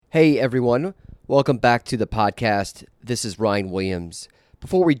Hey everyone, welcome back to the podcast. This is Ryan Williams.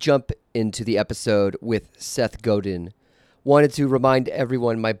 Before we jump into the episode with Seth Godin, wanted to remind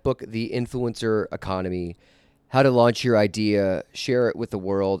everyone my book, The Influencer Economy, How to Launch Your Idea, Share It with the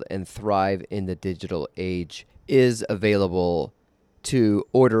World, and Thrive in the Digital Age, is available to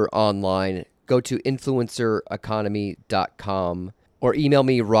order online. Go to influencereconomy.com or email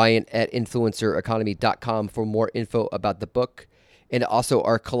me, ryan@influencereconomy.com for more info about the book and also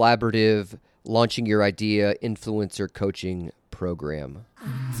our collaborative Launching Your Idea influencer coaching program.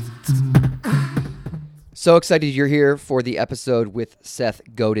 So excited you're here for the episode with Seth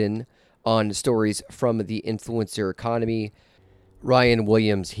Godin on stories from the influencer economy. Ryan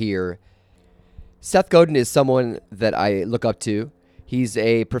Williams here. Seth Godin is someone that I look up to. He's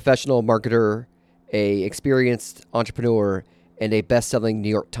a professional marketer, a experienced entrepreneur, and a best-selling New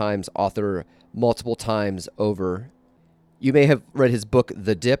York Times author multiple times over. You may have read his book,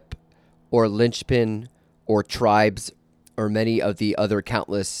 The Dip, or Linchpin, or Tribes, or many of the other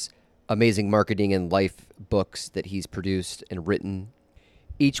countless amazing marketing and life books that he's produced and written.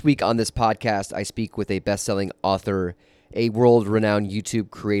 Each week on this podcast, I speak with a best-selling author, a world-renowned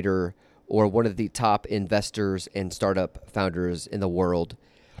YouTube creator, or one of the top investors and startup founders in the world,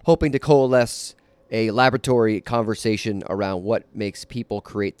 hoping to coalesce a laboratory conversation around what makes people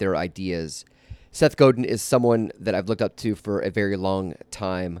create their ideas. Seth Godin is someone that I've looked up to for a very long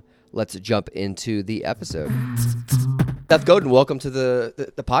time. Let's jump into the episode. Seth Godin, welcome to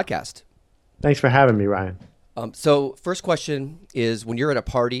the podcast. Thanks for having me, Ryan. So first question is, when you're at a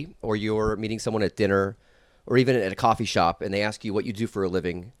party or you're meeting someone at dinner or even at a coffee shop and they ask you what you do for a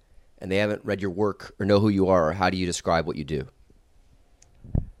living and they haven't read your work or know who you are, how do you describe what you do?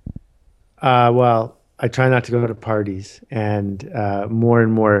 Well, I try not to go to parties, and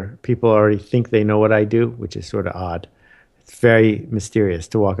more people already think they know what I do, which is sort of odd. It's very mysterious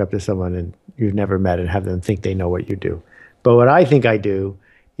to walk up to someone and you've never met and have them think they know what you do. But what I think I do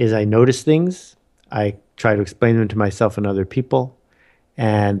is I notice things, I try to explain them to myself and other people,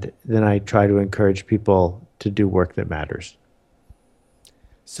 and then I try to encourage people to do work that matters.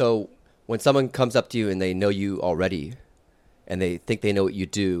 So when someone comes up to you and they know you already and they think they know what you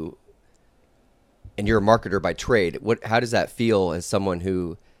do, and you're a marketer by trade, how does that feel as someone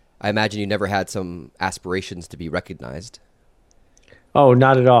who, I imagine you never had some aspirations to be recognized? Oh,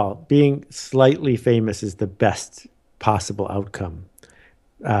 not at all. Being slightly famous is the best possible outcome.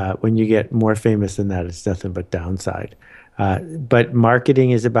 When you get more famous than that, it's nothing but downside. But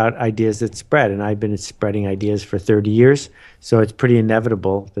marketing is about ideas that spread, and I've been spreading ideas for 30 years, so it's pretty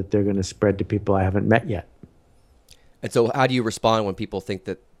inevitable that they're going to spread to people I haven't met yet. And so how do you respond when people think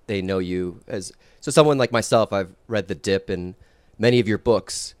that they know you as... So someone like myself, I've read The Dip and many of your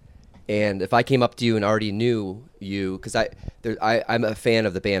books, and if I came up to you and already knew you, because I'm a fan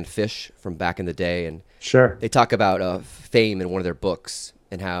of the band Fish from back in the day, and sure, they talk about fame in one of their books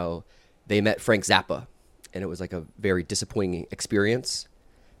and how they met Frank Zappa, and it was like a very disappointing experience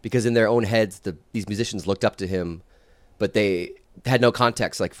because in their own heads, these musicians looked up to him, but they had no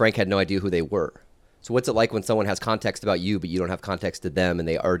context. Like Frank had no idea who they were. So what's it like when someone has context about you, but you don't have context to them, and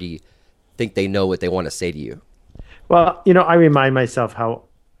they already think they know what they want to say to you? Well, I remind myself how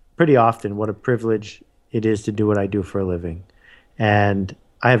pretty often what a privilege it is to do what I do for a living. And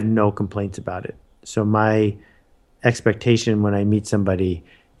I have no complaints about it. So my expectation when I meet somebody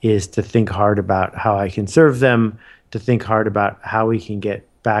is to think hard about how I can serve them, to think hard about how we can get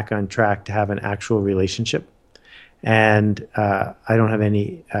back on track to have an actual relationship. And I don't have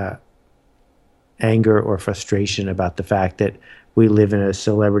any anger or frustration about the fact that we live in a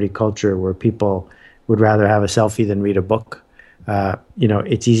celebrity culture where people would rather have a selfie than read a book.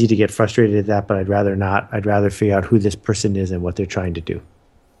 It's easy to get frustrated at that, but I'd rather not. I'd rather figure out who this person is and what they're trying to do.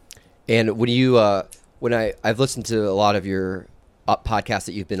 And when I've listened to a lot of your podcasts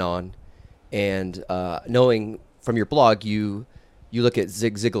that you've been on, and knowing from your blog, you look at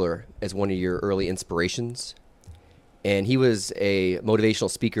Zig Ziglar as one of your early inspirations, and he was a motivational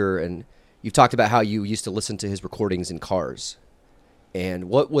speaker, and you've talked about how you used to listen to his recordings in cars. And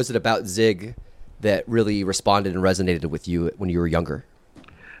what was it about Zig that really responded and resonated with you when you were younger?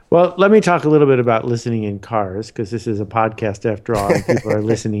 Well, let me talk a little bit about listening in cars, because this is a podcast after all, and people are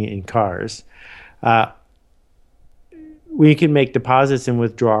listening in cars. We can make deposits and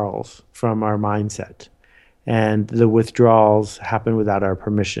withdrawals from our mindset. And the withdrawals happen without our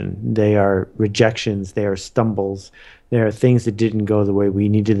permission. They are rejections. They are stumbles. They are things that didn't go the way we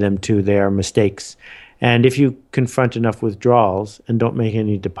needed them to. They are mistakes. And if you confront enough withdrawals and don't make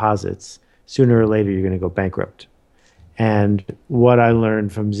any deposits, sooner or later you're going to go bankrupt. And what I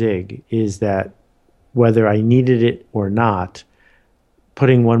learned from Zig is that whether I needed it or not,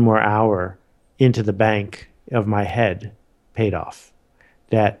 putting one more hour into the bank of my head paid off.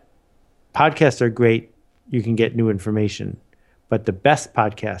 That podcasts are great. You can get new information. But the best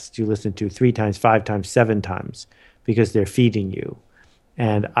podcasts you listen to 3 times, 5 times, 7 times because they're feeding you.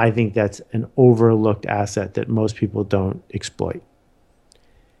 And I think that's an overlooked asset that most people don't exploit.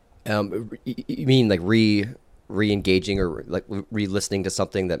 You mean like re-engaging or like re-listening to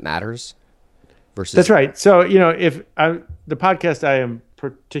something that matters versus... That's right. So, the podcast I am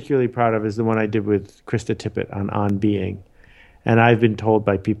particularly proud of is the one I did with Krista Tippett on Being. And I've been told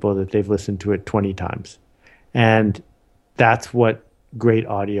by people that they've listened to it 20 times. And that's what great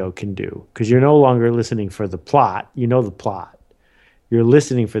audio can do, because you're no longer listening for the plot. You know the plot. You're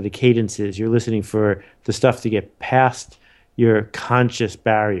listening for the cadences. You're listening for the stuff to get past your conscious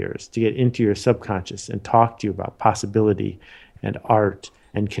barriers, to get into your subconscious and talk to you about possibility and art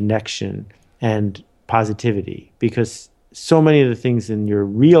and connection and positivity, because so many of the things in your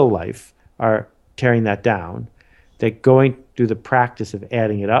real life are tearing that down, that going through the practice of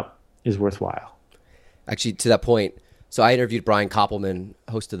adding it up is worthwhile. Actually, to that point, so I interviewed Brian Koppelman,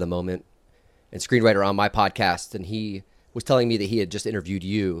 host of The Moment and screenwriter on my podcast, and he was telling me that he had just interviewed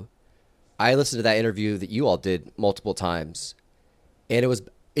you. I listened to that interview that you all did multiple times, and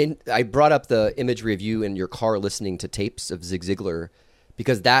I brought up the imagery of you in your car listening to tapes of Zig Ziglar,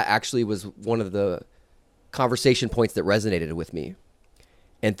 because that actually was one of the conversation points that resonated with me.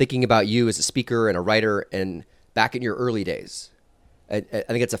 And thinking about you as a speaker and a writer and back in your early days, I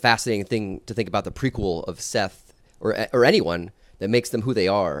think it's a fascinating thing to think about the prequel of Seth or anyone that makes them who they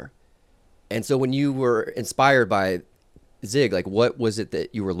are. And so when you were inspired by Zig, like what was it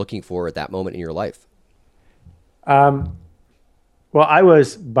that you were looking for at that moment in your life? Well, I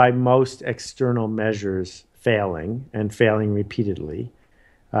was by most external measures failing repeatedly,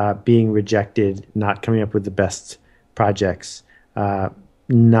 being rejected, not coming up with the best projects,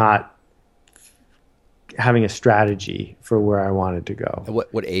 not having a strategy for where I wanted to go.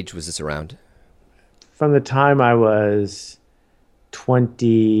 What age was this around? From the time I was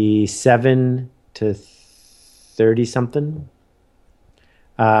 27 to 30 something.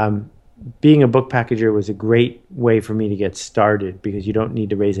 Being a book packager was a great way for me to get started because you don't need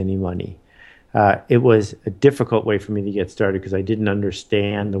to raise any money. It was a difficult way for me to get started because I didn't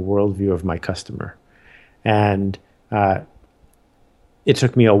understand the worldview of my customer. And it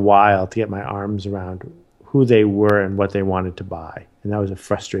took me a while to get my arms around who they were and what they wanted to buy. And that was a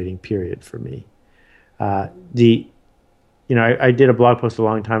frustrating period for me. I did a blog post a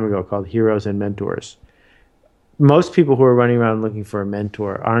long time ago called Heroes and Mentors. Most people who are running around looking for a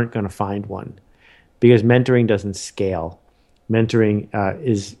mentor aren't going to find one because mentoring doesn't scale. Mentoring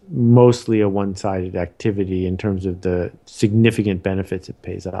is mostly a one-sided activity in terms of the significant benefits it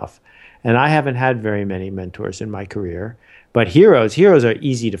pays off. And I haven't had very many mentors in my career, but heroes are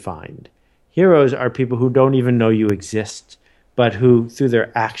easy to find. Heroes are people who don't even know you exist, but who, through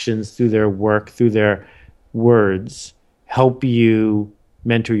their actions, through their work, through their words, help you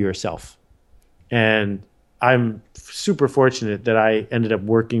mentor yourself. And I'm super fortunate that I ended up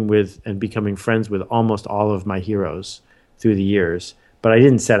working with and becoming friends with almost all of my heroes through the years. But I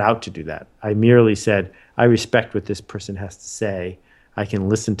didn't set out to do that. I merely said, I respect what this person has to say. I can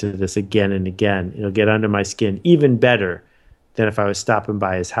listen to this again and again. It'll get under my skin even better than if I was stopping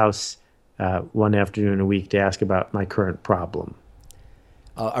by his house one afternoon a week to ask about my current problem.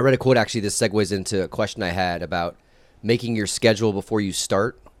 I read a quote, actually, this segues into a question I had about making your schedule before you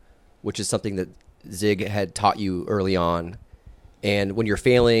start, which is something that Zig had taught you early on. And when you're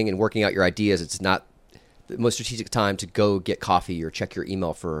failing and working out your ideas, it's not the most strategic time to go get coffee or check your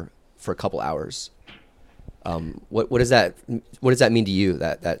email for a couple hours. What does that mean to you,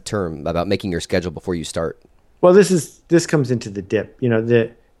 that term about making your schedule before you start? Well, this comes into the dip.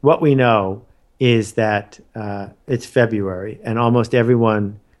 What we know is that it's February, and almost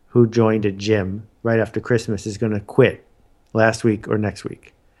everyone who joined a gym right after Christmas is going to quit last week or next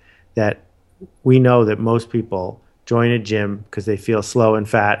week. That we know that most people join a gym because they feel slow and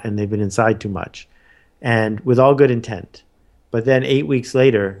fat and they've been inside too much, and with all good intent. But then 8 weeks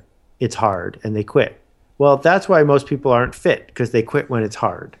later, it's hard and they quit. Well, that's why most people aren't fit, because they quit when it's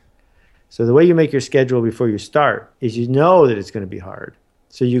hard. So the way you make your schedule before you start is you know that it's going to be hard.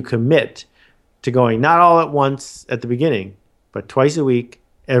 So you commit to going not all at once at the beginning, but twice a week,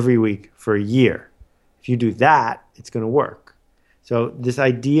 every week for a year. If you do that, it's going to work. So this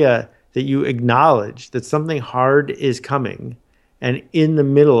idea that you acknowledge that something hard is coming, and in the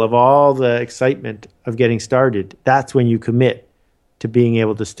middle of all the excitement of getting started, that's when you commit to being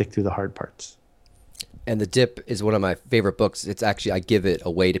able to stick through the hard parts. And The Dip is one of my favorite books. It's actually, I give it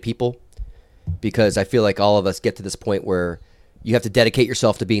away to people because I feel like all of us get to this point where you have to dedicate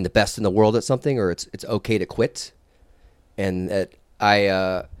yourself to being the best in the world at something, or it's okay to quit. And that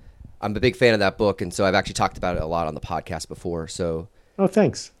I'm a big fan of that book, and so I've actually talked about it a lot on the podcast before. So, Oh,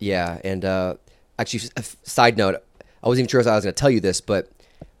 thanks. yeah, and actually, a side note, I wasn't even sure if I was going to tell you this, but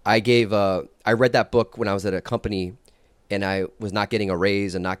I read that book when I was at a company, and I was not getting a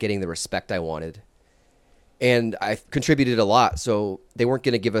raise and not getting the respect I wanted, and I contributed a lot, so they weren't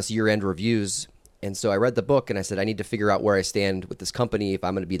going to give us year-end reviews, and so I read the book, and I said, I need to figure out where I stand with this company if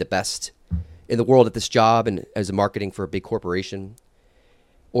I'm going to be the best in the world at this job and as a marketing for a big corporation,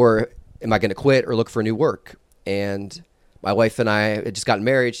 or am I going to quit or look for new work? And my wife and I had just gotten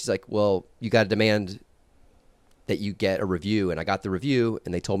married. She's like, well, you got to demand that you get a review. And I got the review,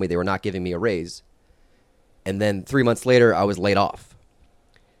 and they told me they were not giving me a raise. And then 3 months later, I was laid off.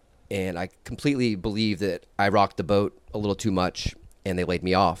 And I completely believe that I rocked the boat a little too much, and they laid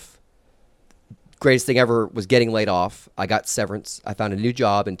me off. Greatest thing ever was getting laid off. I got severance. I found a new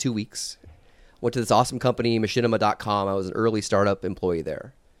job in 2 weeks. Went to this awesome company, machinima.com. I was an early startup employee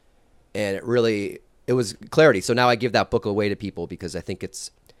there. And it was clarity. So now I give that book away to people because I think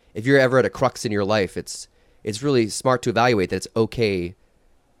if you're ever at a crux in your life, it's really smart to evaluate that it's okay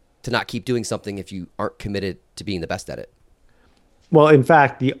to not keep doing something if you aren't committed to being the best at it. Well, in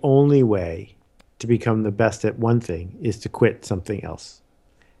fact, the only way to become the best at one thing is to quit something else.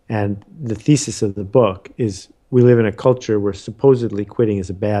 And the thesis of the book is we live in a culture where supposedly quitting is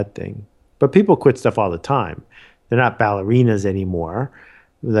a bad thing. But people quit stuff all the time. They're not ballerinas anymore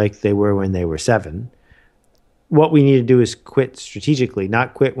like they were when they were 7. What we need to do is quit strategically,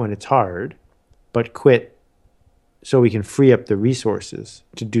 not quit when it's hard, but quit so we can free up the resources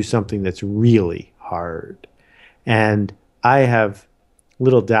to do something that's really hard. And I have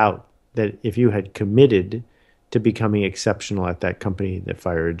little doubt that if you had committed to becoming exceptional at that company that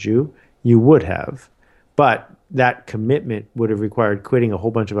fired you, you would have. But that commitment would have required quitting a whole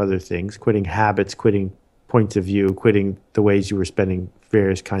bunch of other things, quitting habits, quitting points of view, quitting the ways you were spending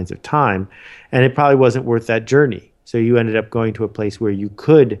various kinds of time. And it probably wasn't worth that journey. So you ended up going to a place where you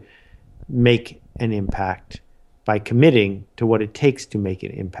could make an impact by committing to what it takes to make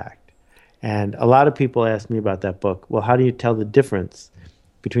an impact. And a lot of people ask me about that book. Well, how do you tell the difference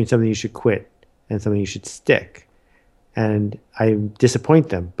between something you should quit and something you should stick? And I disappoint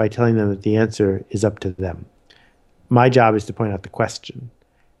them by telling them that the answer is up to them. My job is to point out the question,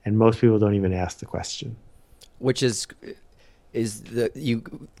 and most people don't even ask the question. Which is you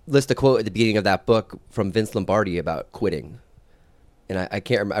list a quote at the beginning of that book from Vince Lombardi about quitting, and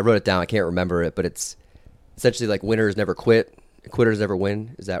I wrote it down. I can't remember it, but it's essentially like winners never quit, quitters never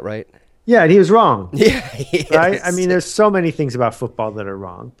win. Is that right? Yeah, and he was wrong. Yeah, right. I mean, there's so many things about football that are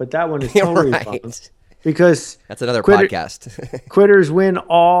wrong, but that one is totally right. wrong. Because that's another podcast. Quitters win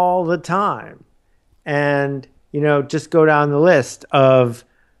all the time. And, just go down the list of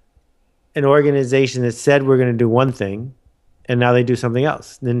an organization that said we're going to do one thing, and now they do something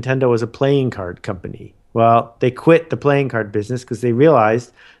else. Nintendo was a playing card company. Well, they quit the playing card business because they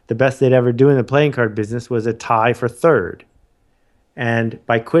realized the best they'd ever do in the playing card business was a tie for third. And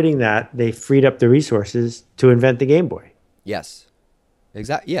by quitting that, they freed up the resources to invent the Game Boy. Yes.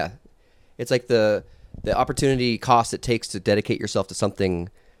 Exactly. Yeah. It's like the opportunity cost it takes to dedicate yourself to something,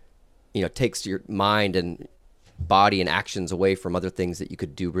 takes your mind and body and actions away from other things that you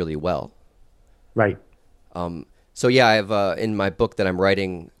could do really well. Right. So yeah, I have in my book that I'm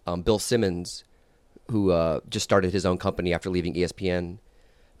writing, Bill Simmons, who just started his own company after leaving ESPN.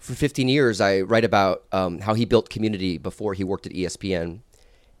 For 15 years, I write about how he built community before he worked at ESPN,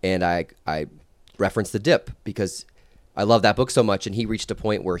 and I reference The Dip because I love that book so much, and he reached a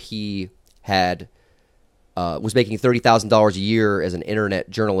point where he was making $30,000 a year as an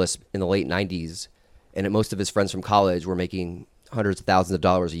internet journalist in the late 90s, and most of his friends from college were making hundreds of thousands of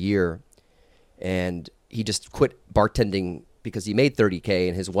dollars a year, and he just quit bartending because he made $30K,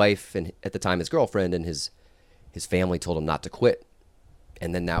 and his wife, and at the time his girlfriend, and his family told him not to quit.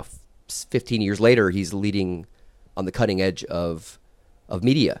 And then now, 15 years later, he's leading on the cutting edge of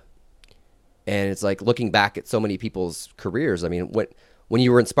media. And it's like looking back at so many people's careers. I mean, when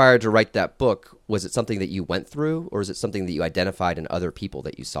you were inspired to write that book, was it something that you went through, or is it something that you identified in other people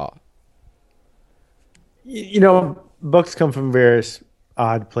that you saw? Books come from various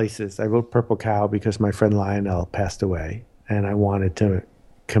odd places. I wrote Purple Cow because my friend Lionel passed away, and I wanted to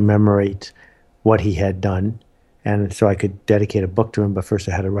commemorate what he had done. And so I could dedicate a book to him, but first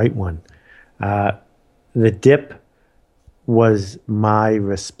I had to write one. The Dip was my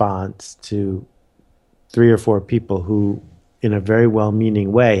response to 3 or 4 people who, in a very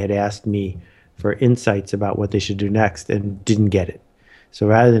well-meaning way, had asked me for insights about what they should do next and didn't get it. So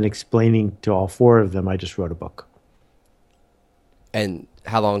rather than explaining to all 4 of them, I just wrote a book. And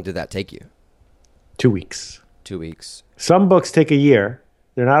how long did that take you? 2 weeks. 2 weeks. Some books take a year.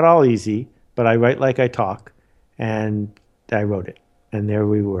 They're not all easy, but I write like I talk, and I wrote it. And there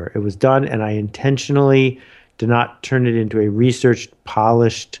we were. It was done, and I intentionally did not turn it into a researched,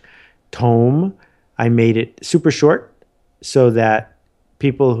 polished tome. I made it super short so that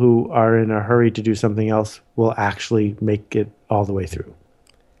people who are in a hurry to do something else will actually make it all the way through.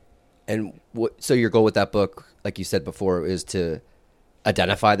 And so your goal with that book, like you said before, is to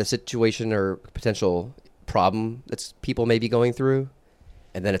identify the situation or potential problem that people may be going through,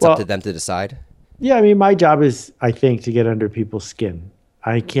 and then it's up to them to decide? Yeah, I mean, my job is, I think, to get under people's skin.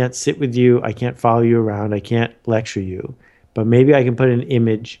 I can't sit with you. I can't follow you around. I can't lecture you. But maybe I can put an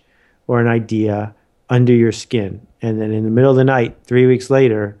image or an idea under your skin. And then in the middle of the night, 3 weeks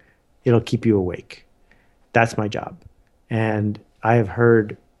later, it'll keep you awake. That's my job. And I have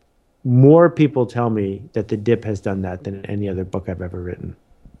heard more people tell me that The Dip has done that than any other book I've ever written.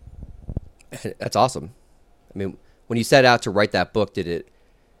 That's awesome. I mean, when you set out to write that book, did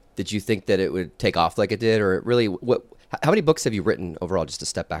you think that it would take off like it did, or really, how many books have you written overall, just to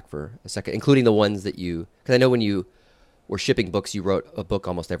step back for a second, including the ones that because I know when you were shipping books, you wrote a book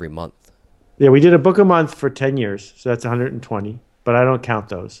almost every month. Yeah, we did a book a month for 10 years, so that's 120, but I don't count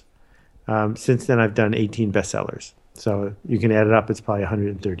those. Since then, I've done 18 bestsellers. So you can add it up, it's probably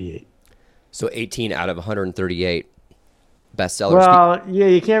 138. So 18 out of 138 bestsellers. Well, yeah,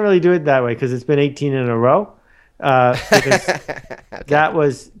 you can't really do it that way because it's been 18 in a row. Because that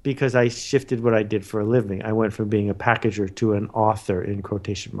was because I shifted what I did for a living. I went from being a packager to an author, in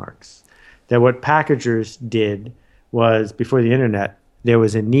quotation marks. That what packagers did was, before the internet, there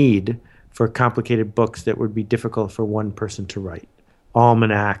was a need for complicated books that would be difficult for one person to write.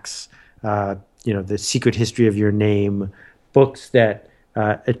 Almanacs, The Secret History of Your Name, books that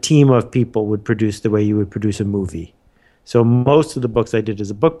a team of people would produce the way you would produce a movie. So most of the books I did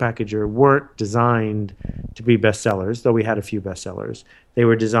as a book packager weren't designed to be bestsellers, though we had a few bestsellers. They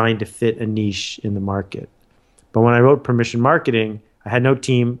were designed to fit a niche in the market. But when I wrote Permission Marketing, I had no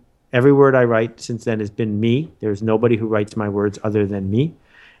team. Every word I write since then has been me. There's nobody who writes my words other than me.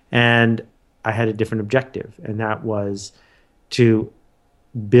 And I had a different objective, and that was to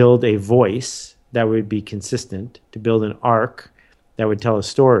build a voice that would be consistent, to build an arc that would tell a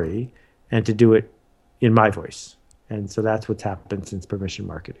story, and to do it in my voice. And so that's what's happened since Permission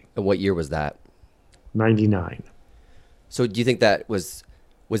Marketing. And what year was that? 99. So do you think that was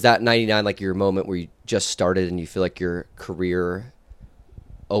that 99 like your moment where you just started and you feel like your career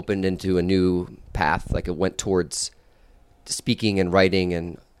opened into a new path, like it went towards speaking and writing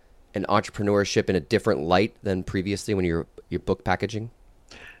and entrepreneurship in a different light than previously when you're book packaging?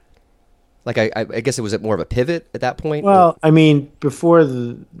 Like I guess it was more of a pivot at that point? Well, I mean, before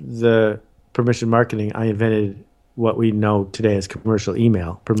the Permission Marketing, I invented what we know today as commercial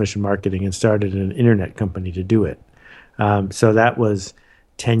email, Permission Marketing, and started an internet company to do it. So that was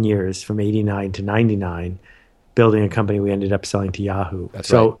 10 years, from 89 to 99, building a company we ended up selling to Yahoo.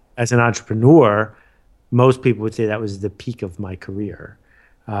 That's right. As an entrepreneur, most people would say that was the peak of my career.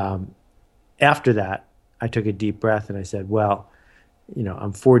 After that, I took a deep breath and I said, well,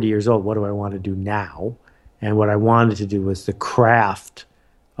 I'm 40 years old. What do I want to do now? And what I wanted to do was the craft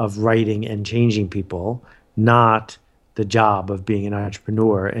of writing and changing people, not the job of being an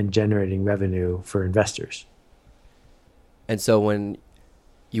entrepreneur and generating revenue for investors. And so when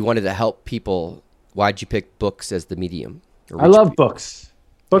you wanted to help people, why'd you pick books as the medium? I love books.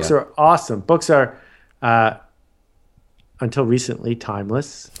 Books are awesome. Books are, until recently,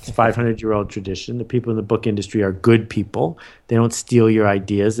 timeless. It's a 500-year-old tradition. The people in the book industry are good people. They don't steal your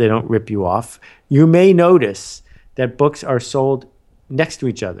ideas. They don't rip you off. You may notice that books are sold next to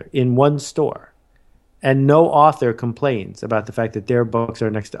each other in one store. And no author complains about the fact that their books are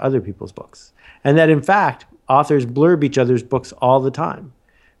next to other people's books. And that, in fact, authors blurb each other's books all the time.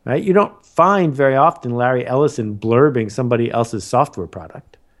 Right? You don't find very often Larry Ellison blurbing somebody else's software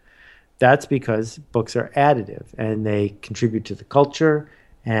product. That's because books are additive and they contribute to the culture,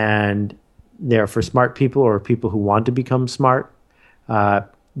 and they're for smart people or people who want to become smart.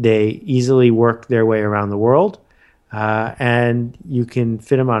 They easily work their way around the world, and you can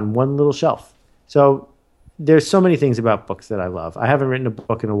fit them on one little shelf. So there's so many things about books that I love. I haven't written a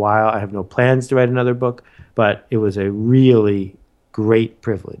book in a while. I have no plans to write another book, but it was a really great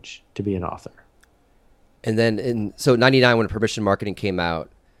privilege to be an author. And then so 99, when Permission Marketing came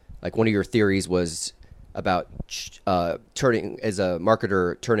out, like one of your theories was about turning, as a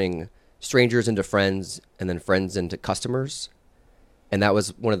marketer, turning strangers into friends and then friends into customers. And that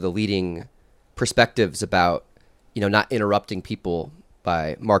was one of the leading perspectives about, not interrupting people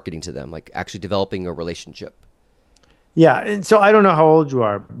by marketing to them, like actually developing a relationship. Yeah, and so I don't know how old you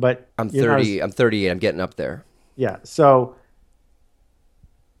are, but I'm you're not as 30. I'm 38. I'm getting up there. yeah. So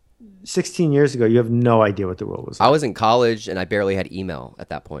 16 years ago, you have no idea what the world was I like. was in college and I barely had email at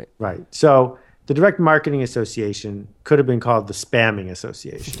that point. Right. So the Direct Marketing Association could have been called the Spamming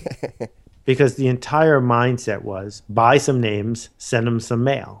Association because the entire mindset was buy some names, send them some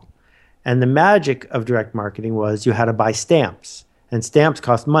mail. And the magic of direct marketing was you had to buy stamps, and stamps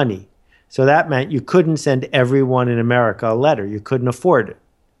cost money. So that meant you couldn't send everyone in America a letter. You couldn't afford it.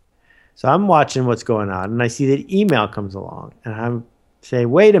 So I'm watching what's going on, and I see that email comes along, and I'm saying,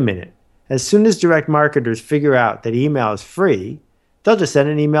 wait a minute. As soon as direct marketers figure out that email is free, they'll just send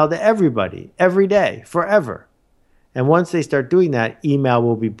an email to everybody every day, forever. And once they start doing that, email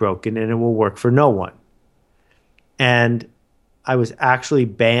will be broken and it will work for no one. And I was actually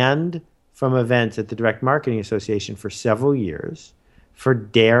banned from events at the Direct Marketing Association for several years for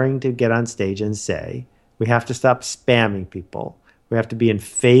daring to get on stage and say, we have to stop spamming people. We have to be in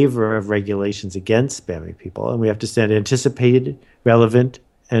favor of regulations against spamming people. And we have to send anticipated, relevant,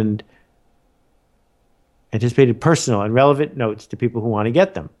 and anticipated personal and relevant notes to people who want to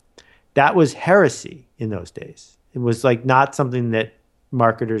get them. That was heresy in those days. It was like not something that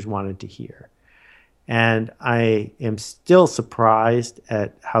marketers wanted to hear. And I am still surprised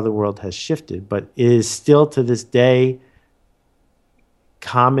at how the world has shifted, but it is still to this day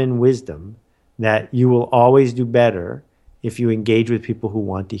common wisdom that you will always do better if you engage with people who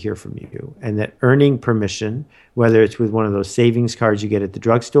want to hear from you. And that earning permission, whether it's with one of those savings cards you get at the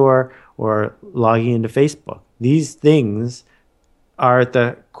drugstore or logging into Facebook, these things are at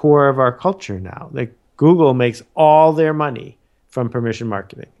the core of our culture now. Like Google makes all their money from permission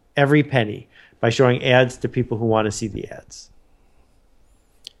marketing, every penny, by showing ads to people who want to see the ads.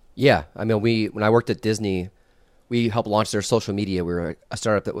 Yeah, I mean, when I worked at Disney, we helped launch their social media. We were a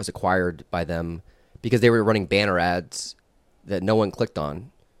startup that was acquired by them because they were running banner ads that no one clicked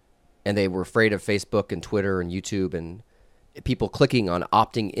on, and they were afraid of Facebook and Twitter and YouTube and people clicking on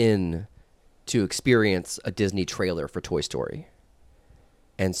opting in to experience a Disney trailer for Toy Story.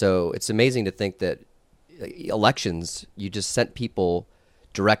 And so it's amazing to think that elections, you just sent people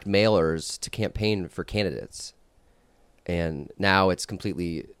direct mailers to campaign for candidates. And now it's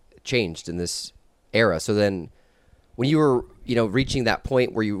completely changed in this era. So then when you were, reaching that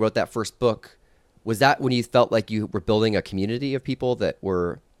point where you wrote that first book, was that when you felt like you were building a community of people that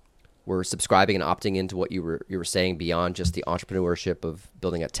were subscribing and opting into what you were saying beyond just the entrepreneurship of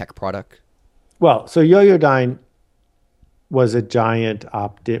building a tech product? Well, so Yoyodyne was a giant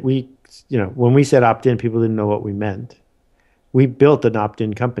opt-in. When we said opt-in, people didn't know what we meant. We built an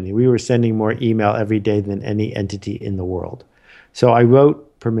opt-in company. We were sending more email every day than any entity in the world. So I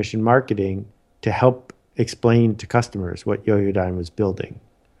wrote Permission Marketing to help explain to customers what Yoyodyne was building.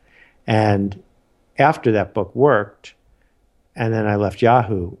 And after that book worked, and then I left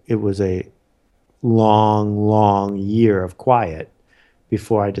Yahoo, it was a long, long year of quiet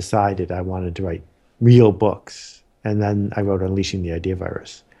before I decided I wanted to write real books. And then I wrote Unleashing the Idea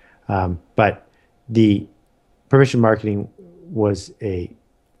Virus. But the Permission Marketing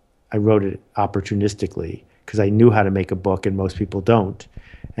I wrote it opportunistically because I knew how to make a book and most people don't.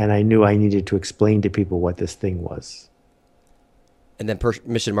 And I knew I needed to explain to people what this thing was. And then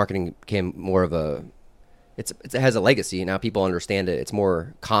Permission Marketing became more of it has a legacy. Now people understand it. It's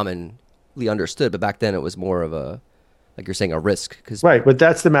more commonly understood. But back then it was more of like you're saying, a risk. Right. But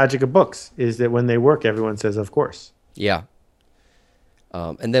that's the magic of books, is that when they work, everyone says, of course. Yeah.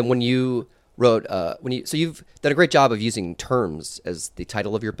 And then when you wrote, so you've done a great job of using terms as the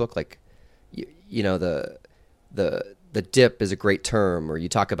title of your book, like, the dip is a great term, or you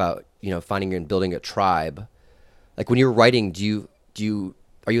talk about, finding and building a tribe. Like when you're writing,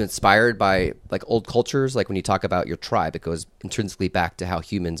 are you inspired by like old cultures? Like when you talk about your tribe, it goes intrinsically back to how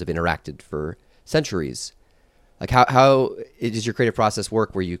humans have interacted for centuries. Like how does your creative process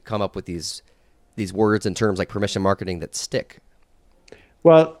work where you come up with these words and terms like permission marketing that stick?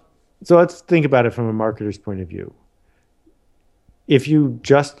 Well, so let's think about it from a marketer's point of view. If you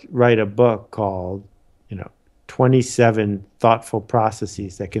just write a book called, 27 thoughtful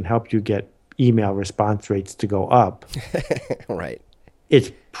processes that can help you get email response rates to go up, right?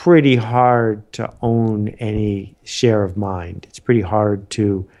 It's pretty hard to own any share of mind. It's pretty hard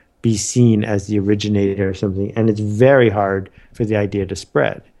to be seen as the originator of something, and it's very hard for the idea to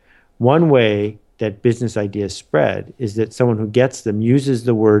spread. One way that business ideas spread is that someone who gets them uses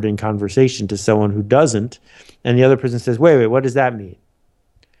the word in conversation to someone who doesn't, and the other person says, wait, what does that mean?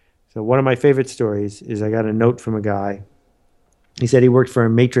 So one of my favorite stories is I got a note from a guy. He said he worked for a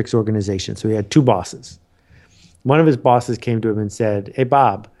matrix organization, so he had two bosses. One of his bosses came to him and said, hey,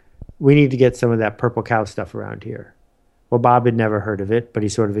 Bob, we need to get some of that purple cow stuff around here. Well, Bob had never heard of it, but he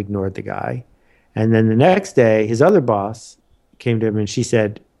sort of ignored the guy. And then the next day, his other boss came to him and she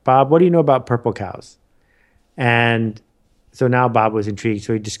said, Bob, what do you know about purple cows? And so now Bob was intrigued.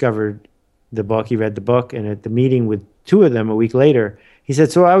 So he discovered the book. He read the book. And at the meeting with two of them a week later, he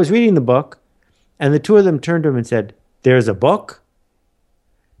said, so I was reading the book and the two of them turned to him and said, there's a book?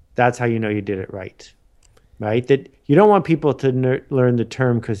 That's how you know you did it right. Right? That you don't want people to learn the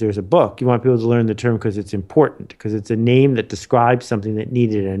term because there's a book. You want people to learn the term because it's important, because it's a name that describes something that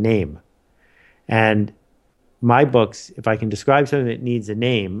needed a name. And my books, if I can describe something that needs a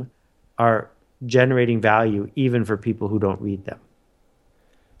name, are generating value even for people who don't read them.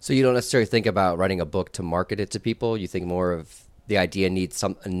 So you don't necessarily think about writing a book to market it to people. You think more of the idea needs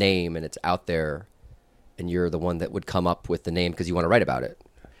a name and it's out there and you're the one that would come up with the name because you want to write about it.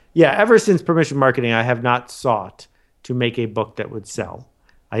 Yeah, ever since Permission Marketing, I have not sought to make a book that would sell.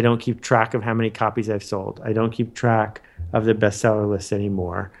 I don't keep track of how many copies I've sold. I don't keep track of the bestseller list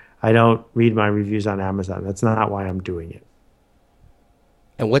anymore. I don't read my reviews on Amazon. That's not why I'm doing it.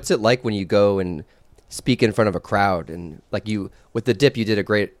 And what's it like when you go and speak in front of a crowd? And like you, with the Dip, you did a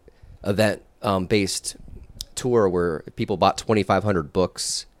great event based tour where people bought 2,500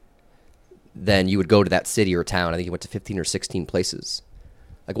 books. Then you would go to that city or town. I think you went to 15 or 16 places.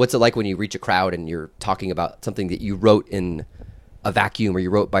 Like, what's it like when you reach a crowd and you're talking about something that you wrote in a vacuum or you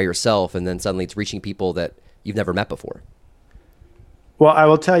wrote by yourself, and then suddenly it's reaching people that you've never met before? Well, I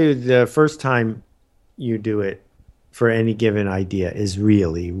will tell you, the first time you do it for any given idea is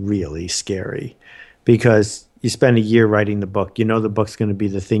really, really scary, because you spend a year writing the book. You know the book's going to be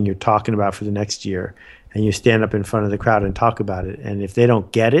the thing you're talking about for the next year, and you stand up in front of the crowd and talk about it. And if they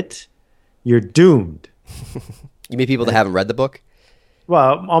don't get it, you're doomed. You mean people that haven't read the book?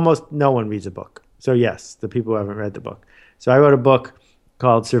 Well, almost no one reads a book. So yes, the people who haven't read the book. So I wrote a book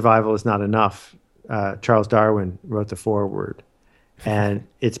called Survival is Not Enough. Charles Darwin wrote the foreword. And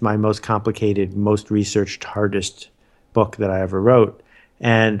it's my most complicated, most researched, hardest book that I ever wrote.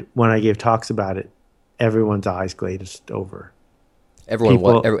 And when I gave talks about it, everyone's eyes glazed over.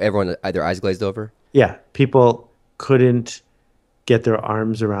 Everyone either eyes glazed over? Yeah. People couldn't get their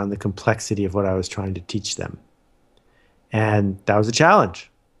arms around the complexity of what I was trying to teach them. And that was a challenge,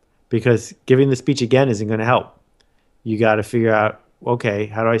 because giving the speech again isn't going to help. You got to figure out, okay,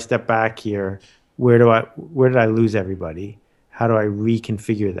 how do I step back here? Where did I lose everybody? How do I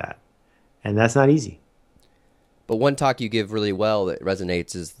reconfigure that? And that's not easy. But one talk you give really well that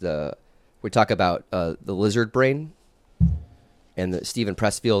resonates is we talk about the lizard brain and the Stephen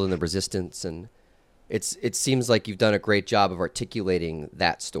Pressfield and the resistance. And it seems like you've done a great job of articulating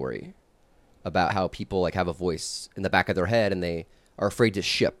that story about how people like have a voice in the back of their head and they are afraid to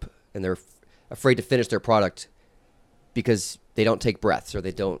ship and they're afraid to finish their product because they don't take breaths or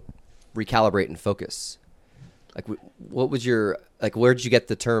they don't recalibrate and focus. Like, what was where did you get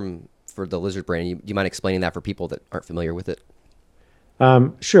the term for the lizard brain? Do you mind explaining that for people that aren't familiar with it?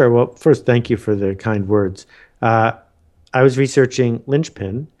 Sure. Well, first, thank you for the kind words. I was researching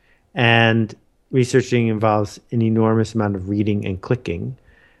linchpin, and researching involves an enormous amount of reading and clicking.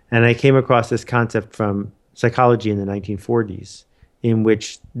 And I came across this concept from psychology in the 1940s, in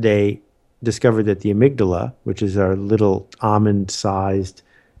which they discovered that the amygdala, which is our little almond-sized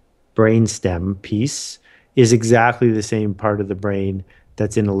brainstem piece, is exactly the same part of the brain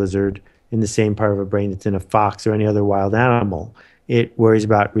that's in a lizard, in the same part of a brain that's in a fox or any other wild animal. It worries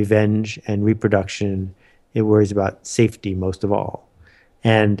about revenge and reproduction. It worries about safety most of all.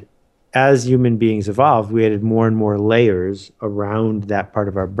 And as human beings evolved, we added more and more layers around that part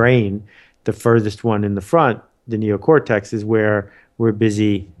of our brain. The furthest one in the front, the neocortex, is where we're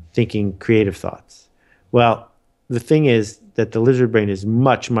busy thinking creative thoughts. Well, the thing is that the lizard brain is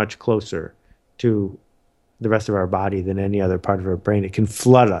much, much closer to the rest of our body than any other part of our brain. It can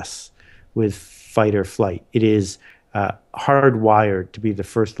flood us with fight or flight. It is hardwired to be the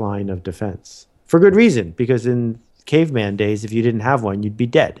first line of defense, for good reason, because in caveman days, if you didn't have one, you'd be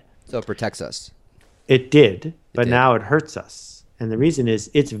dead. So it protects us. It did, but now it hurts us. And the reason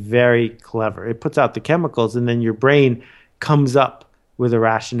is it's very clever. It puts out the chemicals, and then your brain comes up with a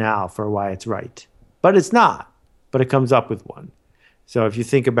rationale for why it's right. But it's not, but it comes up with one. So if you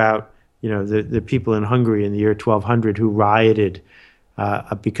think about, the people in Hungary in the year 1200 who rioted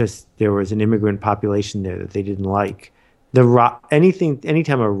because there was an immigrant population there that they didn't like.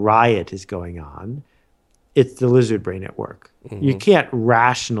 Anytime a riot is going on, it's the lizard brain at work. Mm-hmm. You can't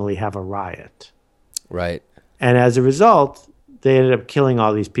rationally have a riot. Right. And as a result, they ended up killing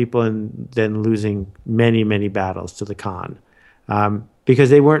all these people and then losing many, many battles to the Khan because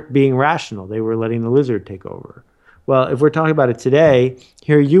they weren't being rational. They were letting the lizard take over. Well, if we're talking about it today,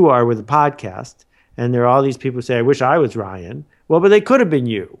 here you are with a podcast, And there are all these people who say, I wish I was Ryan. Well, but they could have been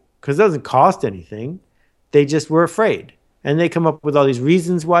you because it doesn't cost anything. They just were afraid. And they come up with all these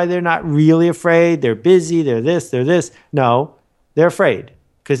reasons why they're not really afraid. They're busy. They're this, they're this. No, they're afraid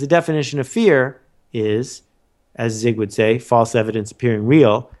because the definition of fear is, as Zig would say, false evidence appearing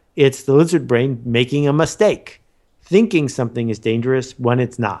real. It's the lizard brain making a mistake, thinking something is dangerous when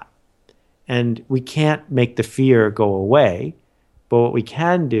it's not. And we can't make the fear go away, but what we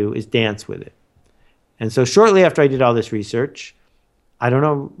can do is dance with it. And so shortly after I did all this research, I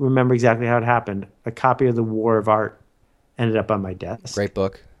don't remember exactly how it happened. A copy of The War of Art ended up on my desk. Great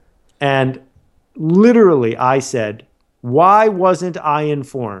book. And literally I said, why wasn't I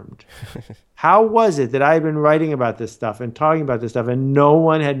informed? How was it that I had been writing about this stuff and talking about this stuff and no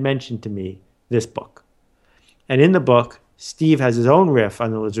one had mentioned to me this book? And in the book, Steve has his own riff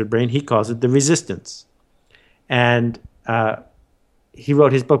on the lizard brain. He calls it The Resistance. And he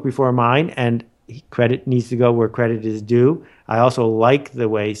wrote his book before mine, and credit needs to go where credit is due. I also like the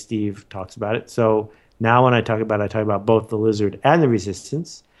way Steve talks about it. So now when I talk about both the lizard and the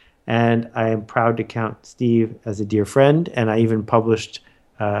resistance. And I am proud to count Steve as a dear friend. And I even published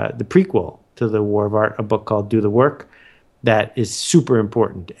the prequel to The War of Art, a book called Do the Work, that is super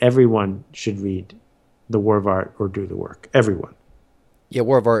important. Everyone should read The War of Art or Do the Work. Everyone. Yeah,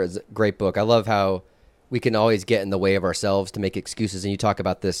 War of Art is a great book. I love how we can always get in the way of ourselves to make excuses. And you talk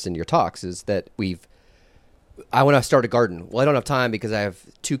about this in your talks, is that I want to start a garden. Well, I don't have time because I have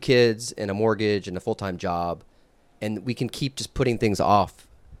 2 kids and a mortgage and a full-time job. And we can keep just putting things off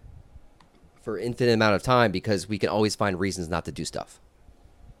for infinite amount of time because we can always find reasons not to do stuff.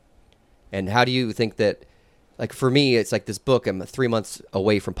 And how do you think that, like for me, it's like this book, I'm 3 months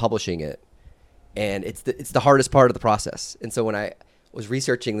away from publishing it. And it's the hardest part of the process. And so when I was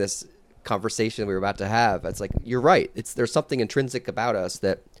researching this conversation we were about to have, it's like, you're right. There's something intrinsic about us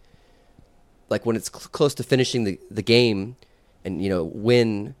that, like when it's close to finishing the game and,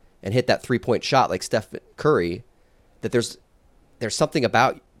 win and hit that 3-point shot like Steph Curry, that there's something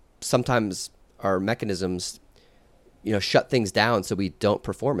about sometimes our mechanisms, shut things down so we don't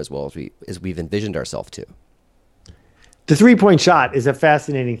perform as well as we've envisioned ourselves to. The 3-point shot is a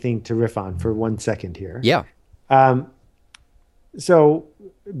fascinating thing to riff on for 1 second here. Yeah. So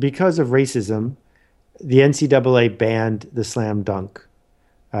because of racism, the NCAA banned the slam dunk.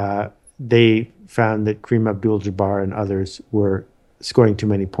 They found that Kareem Abdul-Jabbar and others were scoring too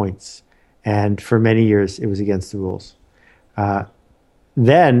many points. And for many years, it was against the rules.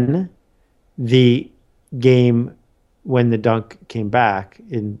 Then the game, when the dunk came back,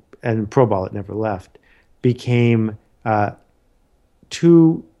 and pro ball it never left, became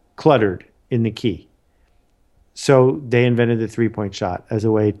too cluttered in the key. So they invented the 3-point shot as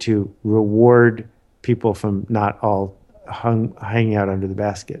a way to reward people from not all hanging out under the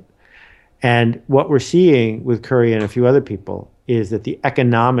basket. And what we're seeing with Curry and a few other people is that the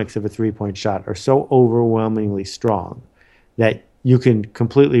economics of a 3-point shot are so overwhelmingly strong that you can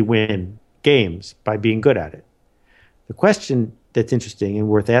completely win games by being good at it. The question that's interesting and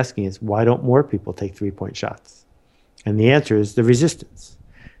worth asking is, why don't more people take 3-point shots? And the answer is the resistance.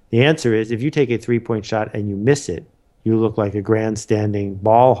 The answer is, if you take a 3-point shot and you miss it, you look like a grandstanding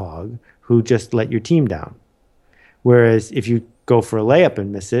ball hog who just let your team down. Whereas if you go for a layup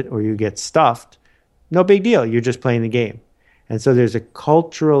and miss it, or you get stuffed, no big deal. You're just playing the game. And so there's a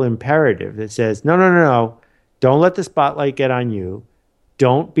cultural imperative that says, no. Don't let the spotlight get on you.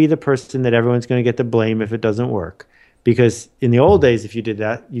 Don't be the person that everyone's going to get the blame if it doesn't work. Because in the old days, if you did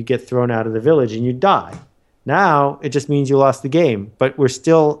that, you'd get thrown out of the village and you'd die. Now, it just means you lost the game. But we're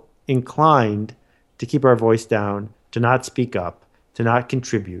still inclined to keep our voice down, to not speak up, to not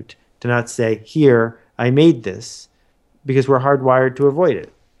contribute, to not say, here, I made this, because we're hardwired to avoid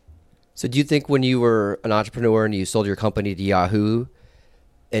it. So do you think when you were an entrepreneur and you sold your company to Yahoo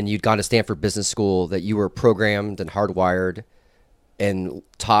and you'd gone to Stanford Business School, that you were programmed and hardwired and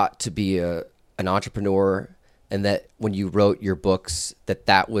taught to be an entrepreneur, and that when you wrote your books,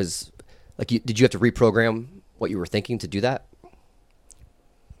 that was like, did you have to reprogram what you were thinking to do that?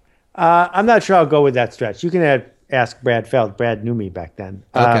 I'm not sure I'll go with that stretch. You can ask Brad Feld. Brad knew me back then.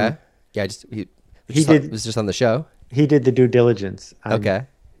 Okay. Yeah, he was just on the show. He did the due diligence on okay.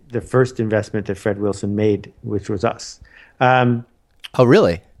 the first investment that Fred Wilson made, which was us. Oh,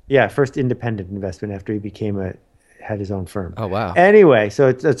 really? Yeah, first independent investment after he had his own firm. Oh, wow. Anyway, so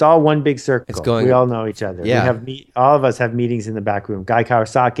it's all one big circle. We all know each other. Yeah. All of us have meetings in the back room. Guy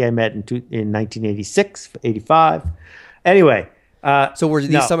Kawasaki I met in 1986, 85. Anyway. So were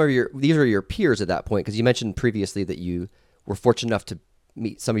these these are your peers at that point? Because you mentioned previously that you were fortunate enough to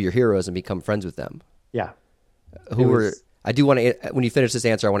meet some of your heroes and become friends with them. Yeah. Who were I do want to, when you finish this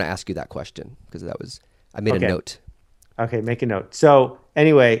answer, I want to ask you that question because I made a note. Okay, make a note. So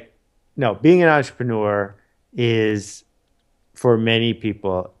anyway, no, being an entrepreneur is for many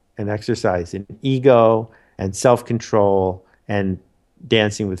people an exercise in ego and self-control and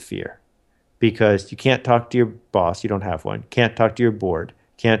dancing with fear, because you can't talk to your boss. You don't have one. Can't talk to your board.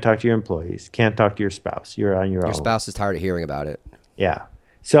 Can't talk to your employees. Can't talk to your spouse. You're on your own. Your spouse is tired of hearing about it. Yeah.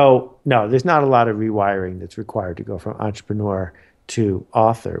 So no, there's not a lot of rewiring that's required to go from entrepreneur to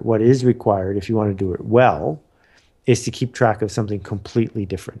author. What is required, if you want to do it well, is to keep track of something completely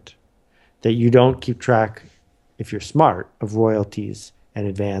different. That you don't keep track, if you're smart, of royalties and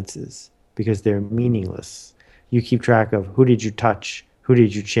advances because they're meaningless. You keep track of who did you touch, who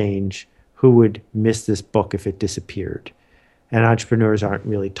did you change, who would miss this book if it disappeared. And entrepreneurs aren't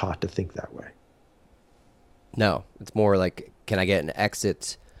really taught to think that way. No, it's more like, can I get an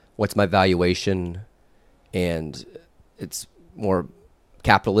exit? What's my valuation? And it's more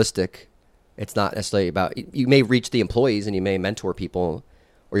capitalistic. It's not necessarily about, you may reach the employees and you may mentor people,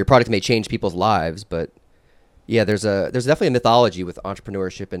 or your product may change people's lives. But yeah, there's definitely a mythology with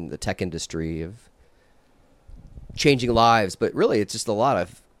entrepreneurship in the tech industry of changing lives. But really, it's just a lot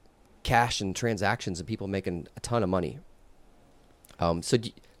of cash and transactions and people making a ton of money.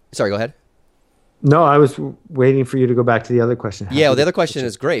 Sorry, go ahead. No, I was waiting for you to go back to the other question. Yeah, well, the other question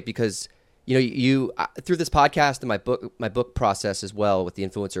is great because you through this podcast and my book process as well with the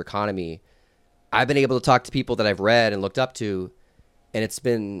influencer economy, I've been able to talk to people that I've read and looked up to, and it's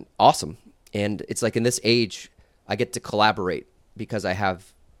been awesome. And it's like in this age, I get to collaborate because I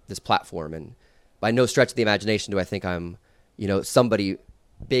have this platform, and by no stretch of the imagination do I think I'm somebody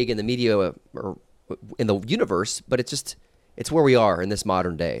big in the media or in the universe, but it's where we are in this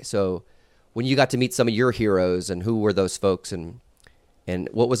modern day. So when you got to meet some of your heroes, and who were those folks, and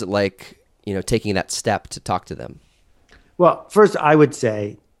what was it like, taking that step to talk to them? Well, first I would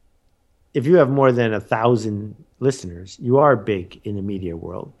say, if you have more than 1,000 listeners, you are big in the media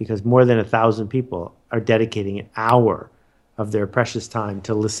world, because more than 1,000 people are dedicating an hour of their precious time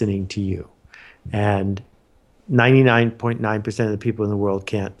to listening to you. And 99.9% of the people in the world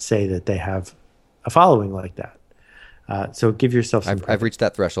can't say that they have a following like that. So give yourself some credit. I've reached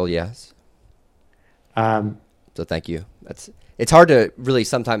that threshold, yes. So thank you. It's hard to really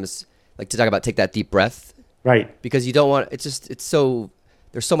sometimes like to talk about take that deep breath, right? Because you don't want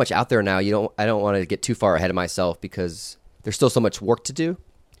there's so much out there now. I don't want to get too far ahead of myself because there's still so much work to do.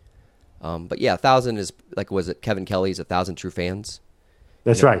 But yeah, 1,000 is like, was it Kevin Kelly's 1,000 True Fans?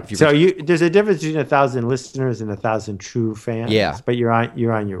 That's right. So there's a difference between 1,000 listeners and 1,000 true fans. Yeah, but you're on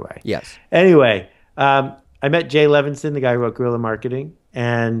your way. Yes. Anyway, I met Jay Levinson, the guy who wrote Guerrilla Marketing,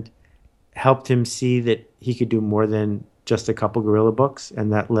 and helped him see that he could do more than just a couple guerrilla books,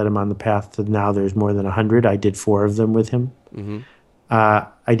 and that led him on the path to now there's more than 100. I did 4 of them with him. Mm-hmm.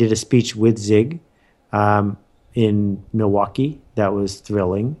 I did a speech with Zig in Milwaukee. That was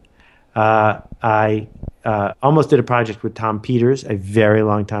thrilling. I almost did a project with Tom Peters a very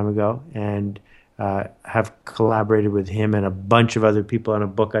long time ago, and have collaborated with him and a bunch of other people on a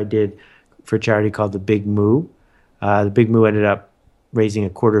book I did for a charity called The Big Moo. The Big Moo ended up raising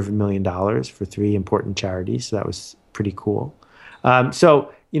 $250,000 for 3 important charities. So that was pretty cool.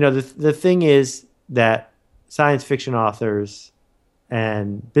 The thing is that science fiction authors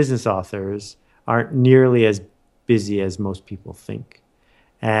and business authors aren't nearly as busy as most people think.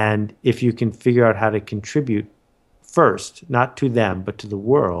 And if you can figure out how to contribute first, not to them, but to the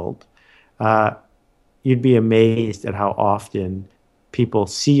world, you'd be amazed at how often people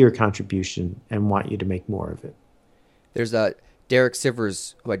see your contribution and want you to make more of it. There's Derek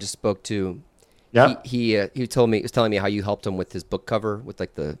Sivers, who I just spoke to. Yep. He was telling me how you helped him with his book cover with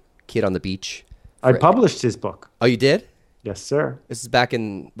like the kid on the beach. I published his book. Oh, you did? Yes, sir. This is back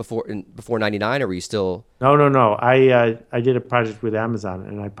before 99, or were you still? No. I did a project with Amazon,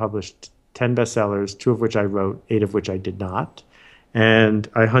 and I published 10 bestsellers, 2 of which I wrote, 8 of which I did not. And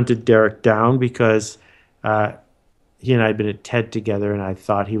I hunted Derek down because he and I had been at TED together, and I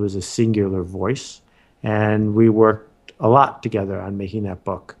thought he was a singular voice. And we worked a lot together on making that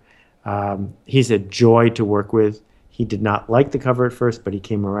book. He's a joy to work with. He did not like the cover at first, but he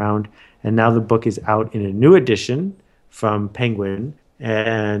came around. And now the book is out in a new edition from Penguin,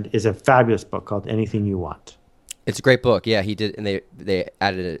 and is a fabulous book called Anything You Want. It's a great book. Yeah, he did, and they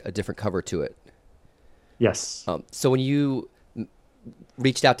added a different cover to it. Yes. So when you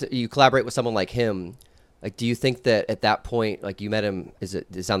reached out you collaborate with someone like him, like, do you think that at that point, like you met him, does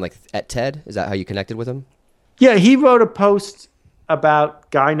it sound like at TED? Is that how you connected with him? Yeah, he wrote a post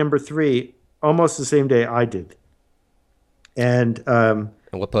about guy number 3 almost the same day I did. And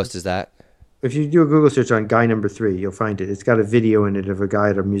what post is that? if you do a Google search on guy number 3, you'll find it. It's got a video in it of a guy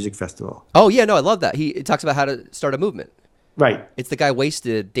at a music festival. Oh yeah, no, I love that. He talks about how to start a movement. Right. It's the guy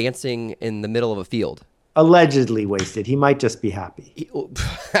wasted dancing in the middle of a field. Allegedly wasted. He might just be happy.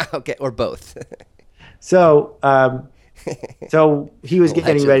 Okay, or both. So, so he was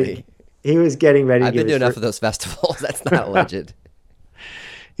getting ready. Allegedly. He was getting ready. I've been to enough of those festivals. That's not alleged.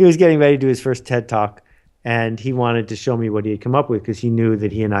 He was getting ready to do his first TED Talk, and he wanted to show me what he had come up with because he knew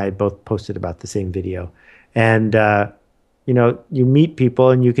that he and I had both posted about the same video. And, you meet people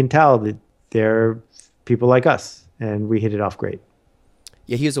and you can tell that they're people like us, and we hit it off great.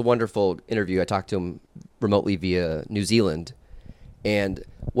 Yeah, he was a wonderful interview. I talked to him remotely via New Zealand. And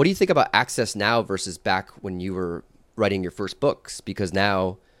what do you think about access now versus back when you were writing your first books? Because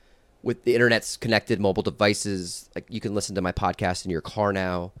now with the internet's connected mobile devices, like you can listen to my podcast in your car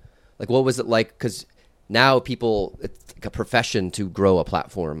now. Like, what was it like? Because now it's like a profession to grow a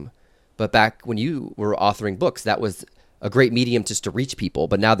platform. But back when you were authoring books, that was a great medium just to reach people.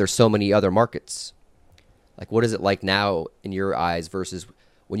 But now there's so many other markets. Like, what is it like now in your eyes versus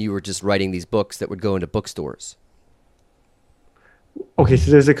when you were just writing these books that would go into bookstores? Okay,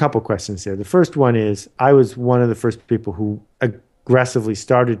 so there's a couple questions there. The first one is I was one of the first people who aggressively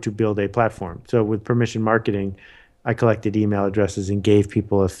started to build a platform. So with permission marketing, I collected email addresses and gave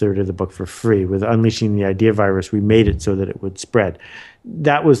people a third of the book for free. With Unleashing the Idea Virus, we made it so that it would spread.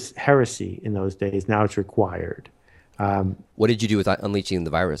 That was heresy in those days. Now it's required. What did you do with Unleashing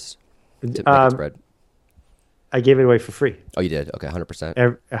the Virus to make it spread? I gave it away for free. Oh, you did? Okay,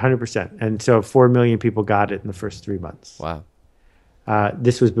 100%. 100%. And so 4 million people got it in the first 3 months. Wow.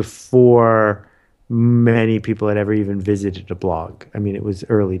 This was before many people had ever even visited a blog. I mean, it was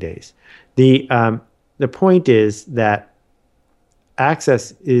early days. The point is that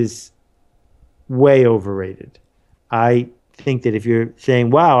access is way overrated. I think that if you're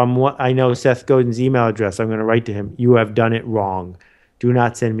saying, wow, I know Seth Godin's email address, I'm going to write to him, you have done it wrong. Do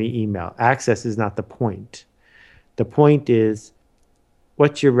not send me email. Access is not the point. The point is,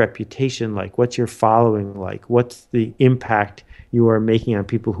 what's your reputation like? What's your following like? What's the impact you are making on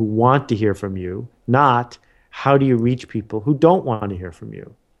people who want to hear from you? Not how do you reach people who don't want to hear from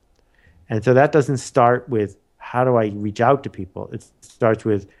you? And so that doesn't start with how do I reach out to people? It starts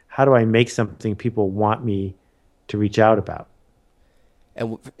with how do I make something people want me to reach out about?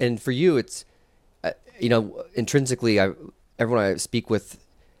 And for you, it's, intrinsically, everyone I speak with,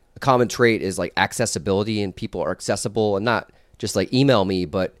 a common trait is like accessibility, and people are accessible, and not just like email me,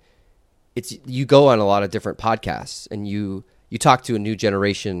 but it's, you go on a lot of different podcasts and you talk to a new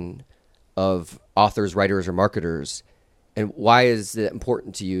generation of authors, writers, or marketers. And why is it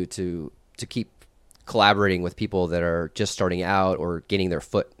important to you to keep collaborating with people that are just starting out or getting their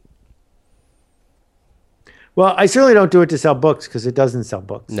foot? Well, I certainly don't do it to sell books because it doesn't sell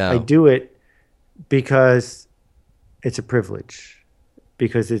books. No. I do it because it's a privilege,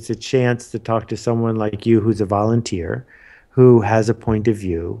 because it's a chance to talk to someone like you who's a volunteer, who has a point of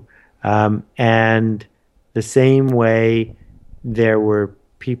view. And the same way there were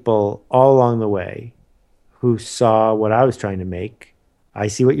people all along the way who saw what I was trying to make, I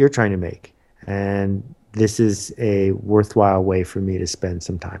see what you're trying to make. And this is a worthwhile way for me to spend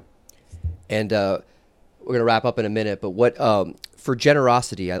some time. And we're going to wrap up in a minute, but what for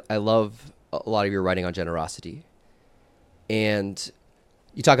generosity, I love a lot of your writing on generosity. And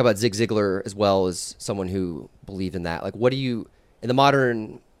you talk about Zig Ziglar as well as someone who believed in that. Like, what do you, in the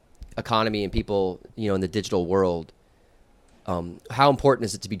modern economy and people, in the digital world, how important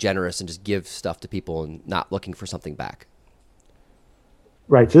is it to be generous and just give stuff to people and not looking for something back?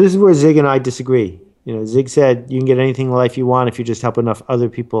 Right. So this is where Zig and I disagree. Zig said you can get anything in life you want if you just help enough other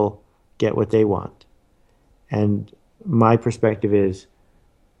people get what they want. And my perspective is,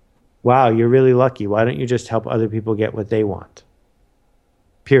 wow, you're really lucky. Why don't you just help other people get what they want?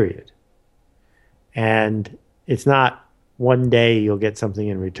 Period. And it's not one day you'll get something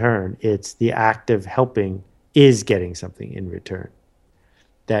in return. It's the act of helping is getting something in return.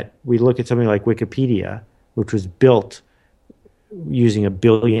 That we look at something like Wikipedia, which was built using 1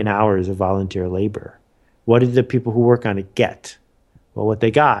 billion hours of volunteer labor. What did the people who work on it get? Well, what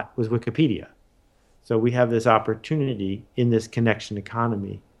they got was Wikipedia. So we have this opportunity in this connection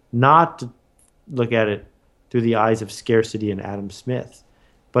economy not to look at it through the eyes of scarcity and Adam Smith,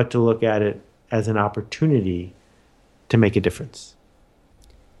 but to look at it as an opportunity to make a difference.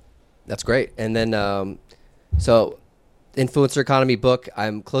 That's great. And then, so Influencer Economy book,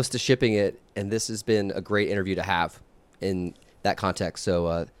 I'm close to shipping it, and this has been a great interview to have in that context.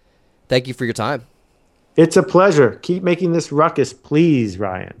 So thank you for your time. It's a pleasure. Keep making this ruckus, please,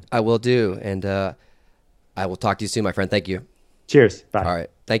 Ryan. I will do. And I will talk to you soon, my friend. Thank you. Cheers. Bye. All right.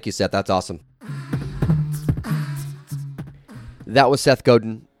 Thank you, Seth. That's awesome. That was Seth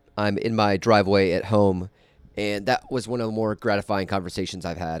Godin. I'm in my driveway at home, and that was one of the more gratifying conversations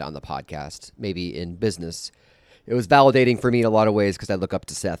I've had on the podcast, maybe in business. It was validating for me in a lot of ways because I look up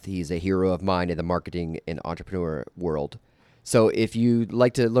to Seth. He's a hero of mine in the marketing and entrepreneur world. So if you'd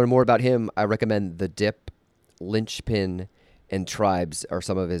like to learn more about him, I recommend The Dip, Lynchpin, and Tribes are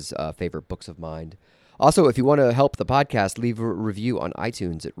some of his favorite books of mine. Also, if you want to help the podcast, leave a review on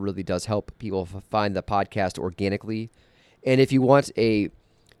iTunes. It really does help people find the podcast organically. And if you want a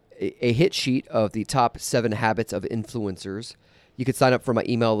hit sheet of the top 7 habits of influencers, you can sign up for my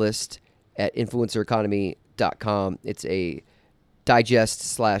email list at influencereconomy.com. It's a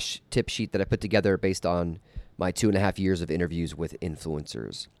digest/tip sheet that I put together based on my 2.5 years of interviews with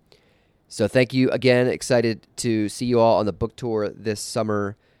influencers. So thank you again. Excited to see you all on the book tour this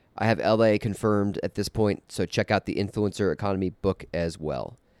summer. I have LA confirmed at this point, so check out the Influencer Economy book as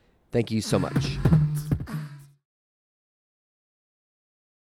well. Thank you so much.